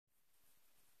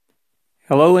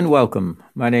Hello and welcome.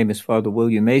 My name is Father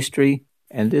William Maestri,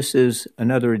 and this is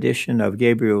another edition of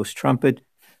Gabriel's Trumpet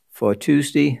for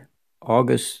Tuesday,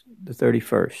 August the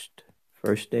 31st.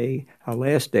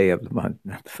 Last day of the month,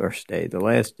 not the first day, the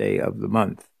last day of the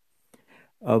month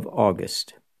of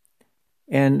August.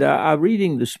 And our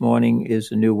reading this morning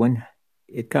is a new one.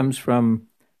 It comes from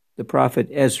the prophet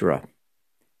Ezra,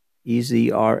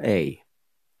 Ezra.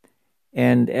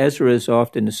 And Ezra is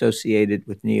often associated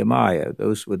with Nehemiah.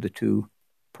 Those were the two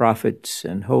prophets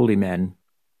and holy men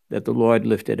that the Lord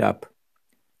lifted up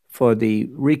for the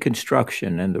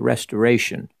reconstruction and the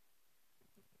restoration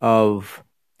of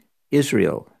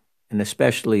Israel, and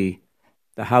especially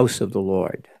the house of the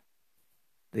Lord,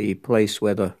 the place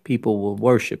where the people will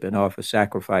worship and offer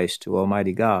sacrifice to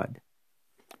Almighty God.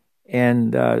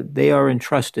 And they are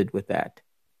entrusted with that.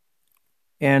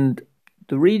 And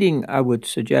the reading I would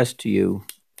suggest to you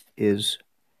is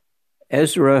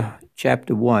Ezra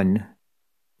chapter 1,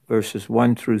 verses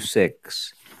 1 through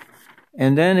 6.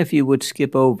 And then if you would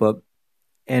skip over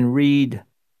and read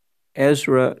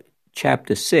Ezra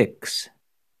chapter 6,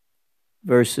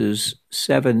 verses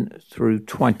 7 through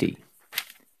 20.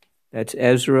 That's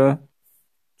Ezra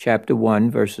chapter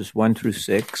 1, verses 1 through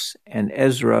 6, and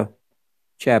Ezra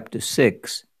chapter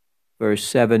 6, verse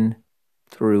 7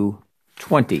 through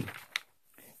 20.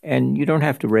 And you don't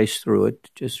have to race through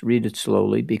it, just read it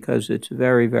slowly because it's a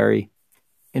very, very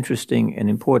interesting and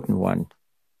important one.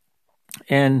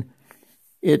 And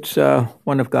it's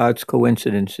one of God's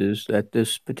coincidences that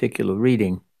this particular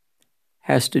reading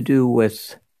has to do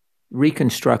with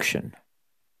reconstruction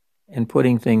and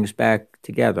putting things back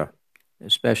together,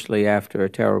 especially after a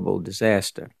terrible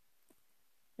disaster.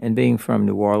 And being from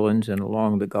New Orleans and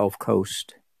along the Gulf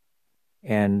Coast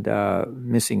and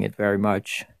missing it very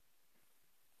much,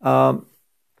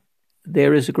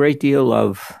 there is a great deal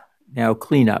of now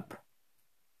cleanup.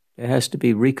 There has to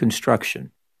be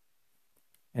reconstruction,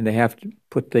 and they have to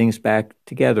put things back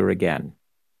together again.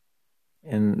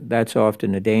 And that's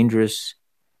often a dangerous,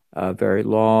 very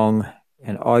long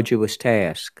and arduous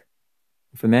task.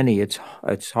 For many, it's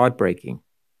heartbreaking.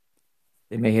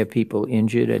 They may have people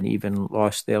injured and even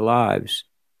lost their lives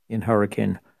in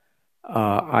Hurricane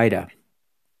Ida,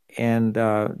 and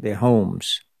their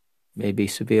homes may be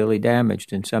severely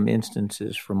damaged in some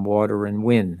instances from water and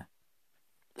wind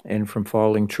and from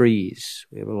falling trees.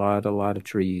 We have a lot of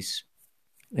trees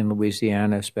in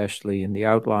Louisiana, especially in the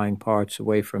outlying parts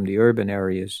away from the urban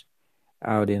areas,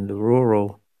 out in the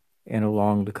rural and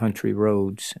along the country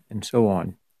roads and so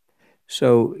on.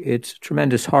 So it's a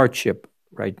tremendous hardship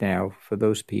right now for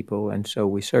those people, and so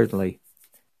we certainly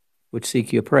would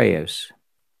seek your prayers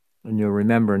and your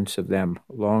remembrance of them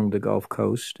along the Gulf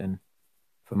Coast, and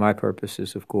for my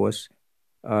purposes, of course,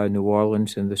 New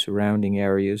Orleans and the surrounding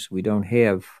areas. We don't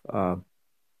have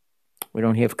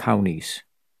counties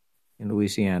in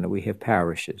Louisiana. We have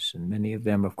parishes, and many of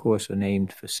them, of course, are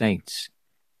named for saints: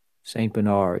 Saint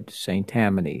Bernard, Saint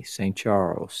Tammany, Saint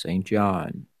Charles, Saint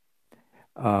John.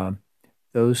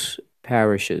 Those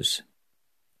parishes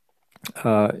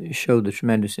show the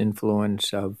tremendous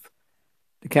influence of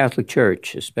the Catholic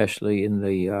Church, especially in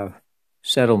the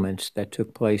settlements that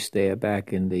took place there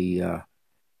back in the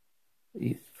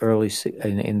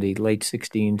in the late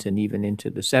 16s and even into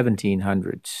the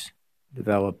 1700s,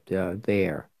 developed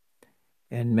there.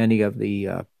 And many of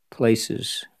the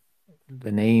places,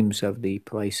 the names of the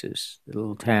places, the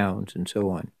little towns and so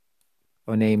on,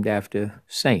 are named after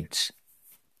saints.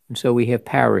 And so we have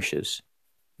parishes,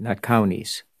 not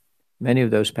counties. Many of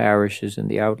those parishes in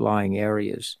the outlying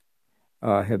areas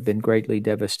have been greatly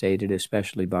devastated,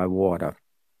 especially by water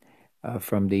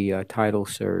from the tidal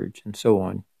surge and so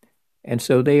on. And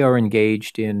so they are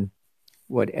engaged in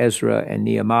what Ezra and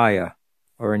Nehemiah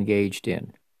are engaged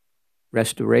in: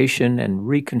 restoration and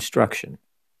reconstruction.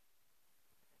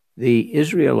 The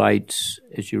Israelites,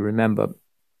 as you remember,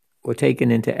 were taken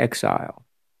into exile.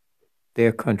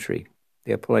 Their country,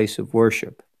 their place of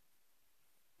worship,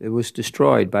 it was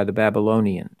destroyed by the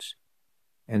Babylonians.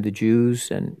 And the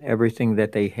Jews and everything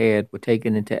that they had were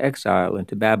taken into exile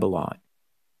into Babylon.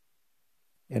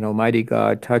 And Almighty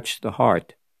God touched the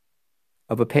heart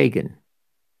of a pagan,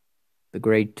 the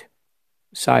great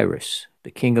Cyrus,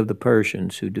 the king of the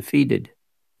Persians, who defeated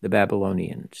the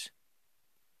Babylonians.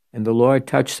 And the Lord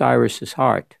touched Cyrus's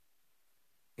heart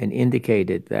and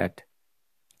indicated that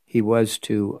he was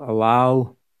to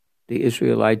allow the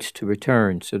Israelites to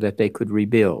return so that they could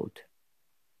rebuild,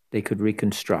 they could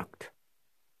reconstruct,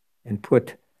 and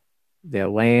put their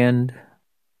land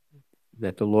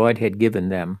that the Lord had given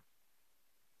them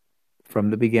from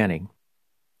the beginning.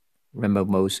 Remember,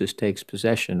 Moses takes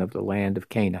possession of the land of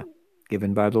Canaan,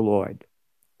 given by the Lord.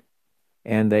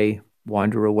 and they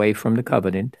wander away from the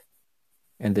covenant,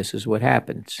 and this is what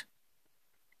happens.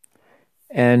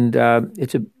 And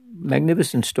it's a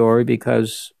magnificent story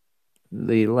because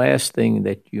the last thing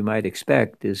that you might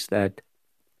expect is that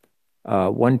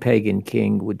one pagan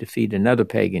king would defeat another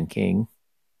pagan king,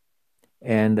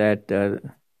 and that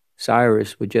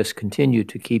Cyrus would just continue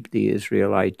to keep the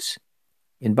Israelites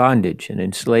in bondage and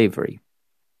in slavery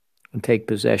and take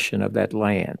possession of that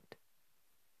land.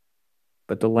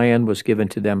 But the land was given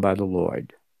to them by the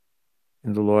Lord,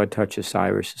 and the Lord touches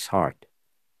Cyrus's heart.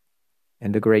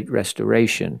 And the great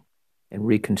restoration and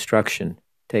reconstruction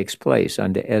takes place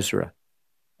under Ezra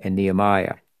and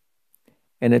Nehemiah.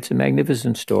 And it's a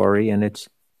magnificent story, and it's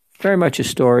very much a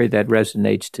story that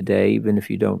resonates today, even if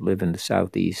you don't live in the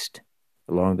Southeast,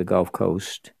 along the Gulf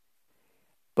Coast.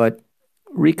 But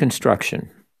reconstruction,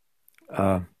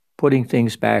 putting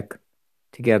things back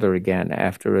together again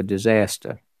after a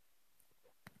disaster.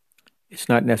 It's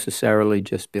not necessarily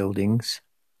just buildings.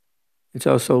 It's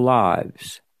also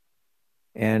lives.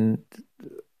 And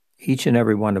each and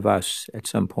every one of us at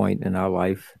some point in our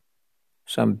life,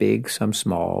 some big, some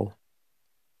small,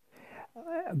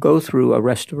 go through a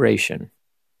restoration,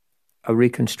 a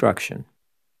reconstruction.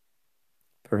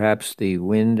 Perhaps the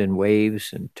wind and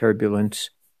waves and turbulence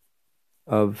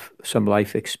of some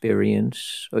life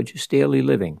experience or just daily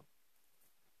living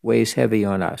weighs heavy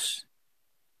on us,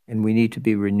 and we need to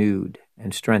be renewed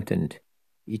and strengthened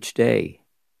each day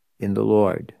in the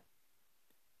Lord.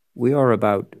 We are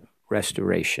about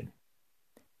restoration,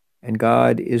 and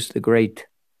God is the great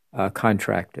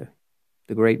contractor,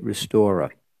 the great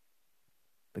restorer,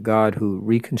 the God who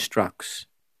reconstructs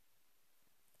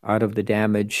out of the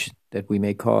damage that we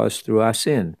may cause through our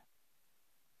sin,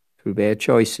 through bad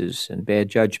choices and bad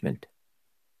judgment.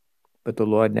 But the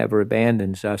Lord never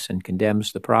abandons us and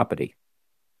condemns the property.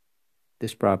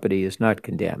 This property is not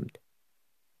condemned.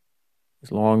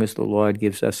 As long as the Lord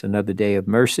gives us another day of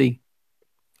mercy,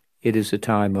 it is a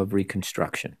time of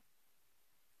reconstruction,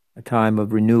 a time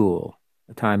of renewal,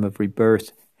 a time of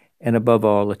rebirth, and above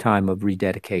all, a time of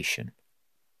rededication.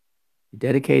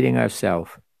 Dedicating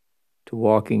ourselves to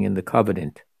walking in the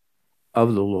covenant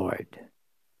of the Lord.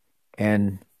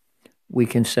 And we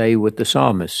can say with the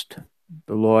psalmist,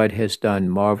 the Lord has done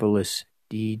marvelous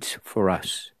deeds for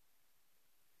us.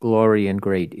 Glory and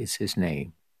great is his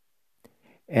name.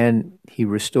 And he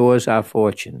restores our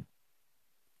fortune.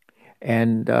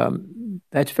 And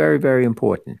that's very, very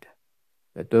important,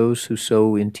 that those who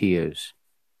sow in tears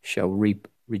shall reap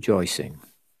rejoicing.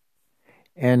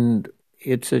 And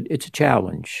it's a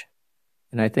challenge.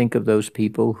 And I think of those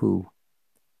people who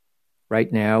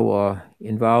right now are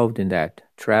involved in that,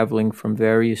 traveling from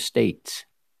various states,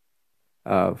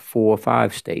 4 or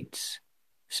 5 states,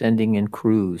 sending in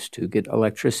crews to get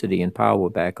electricity and power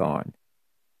back on.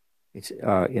 It's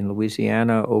in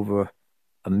Louisiana over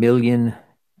 1 million,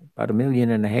 about 1.5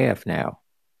 million now,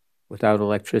 without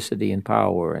electricity and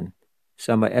power, and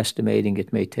some are estimating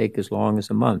it may take as long as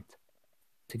a month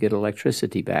to get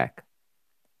electricity back.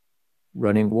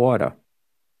 Running water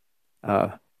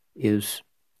is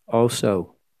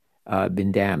also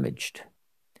been damaged.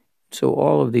 So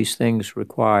all of these things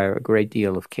require a great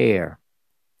deal of care.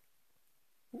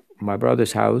 My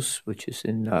brother's house, which is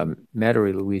in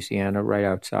Metairie, Louisiana, right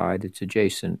outside, it's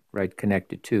adjacent, right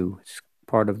connected to, it's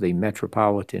part of the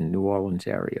metropolitan New Orleans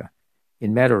area.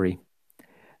 In Metairie,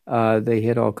 they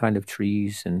hit all kind of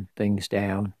trees and things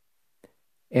down.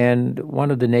 And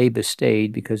one of the neighbors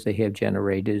stayed because they have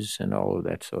generators and all of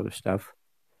that sort of stuff.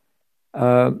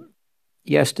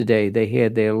 Yesterday, they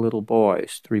had their little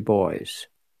boys, 3 boys,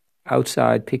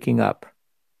 outside picking up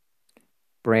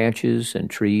branches and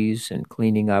trees and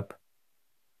cleaning up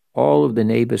all of the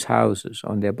neighbors' houses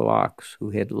on their blocks who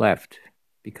had left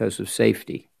because of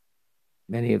safety,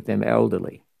 many of them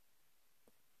elderly.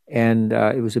 And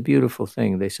it was a beautiful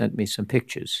thing. They sent me some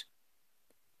pictures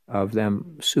of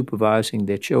them supervising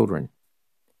their children,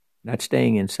 not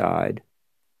staying inside,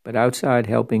 but outside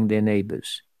helping their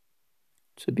neighbors.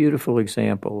 It's a beautiful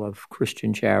example of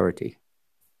Christian charity,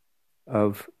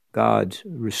 of God's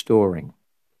restoring.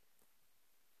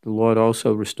 The Lord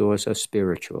also restores us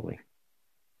spiritually.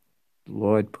 The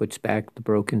Lord puts back the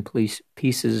broken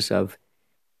pieces of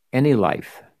any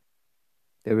life.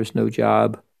 There is no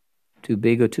job too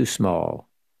big or too small.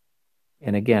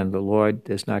 And again, the Lord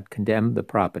does not condemn the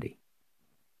property.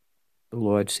 The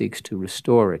Lord seeks to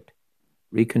restore it,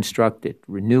 reconstruct it,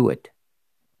 renew it,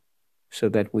 so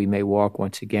that we may walk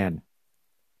once again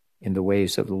in the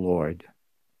ways of the Lord.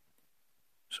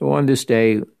 So on this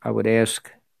day, I would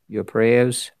ask your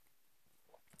prayers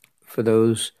for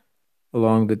those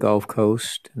along the Gulf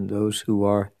Coast and those who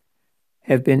are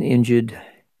have been injured,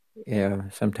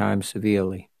 sometimes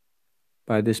severely,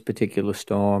 by this particular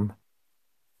storm,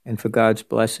 and for God's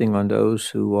blessing on those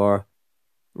who are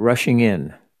rushing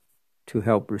in to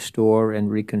help restore and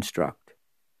reconstruct.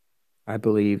 I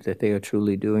believe that they are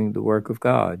truly doing the work of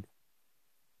God,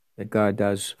 that God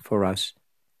does for us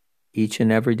each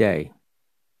and every day.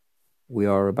 We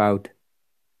are about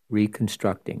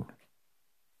reconstructing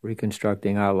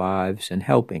our lives and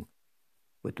helping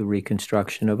with the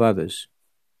reconstruction of others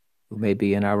who may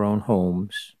be in our own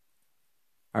homes,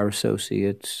 our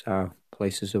associates, our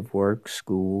places of work,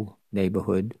 school,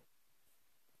 neighborhood.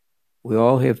 We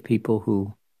all have people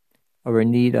who are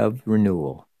in need of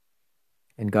renewal.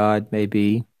 And God may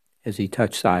be, as he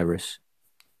touched Cyrus,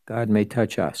 God may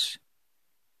touch us.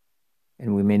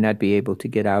 And we may not be able to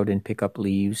get out and pick up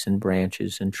leaves and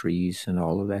branches and trees and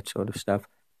all of that sort of stuff.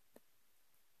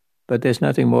 But there's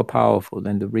nothing more powerful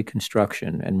than the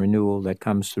reconstruction and renewal that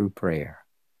comes through prayer.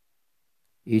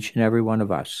 Each and every one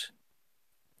of us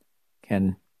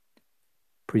can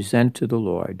present to the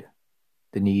Lord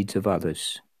the needs of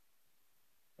others.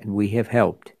 And we have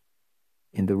helped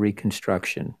in the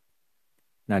reconstruction,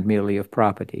 not merely of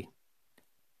property,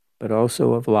 but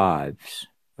also of lives,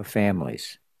 of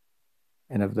families,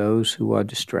 and of those who are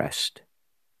distressed,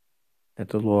 that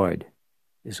the Lord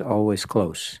is always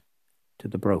close to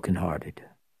the brokenhearted.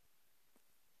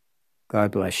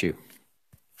 God bless you.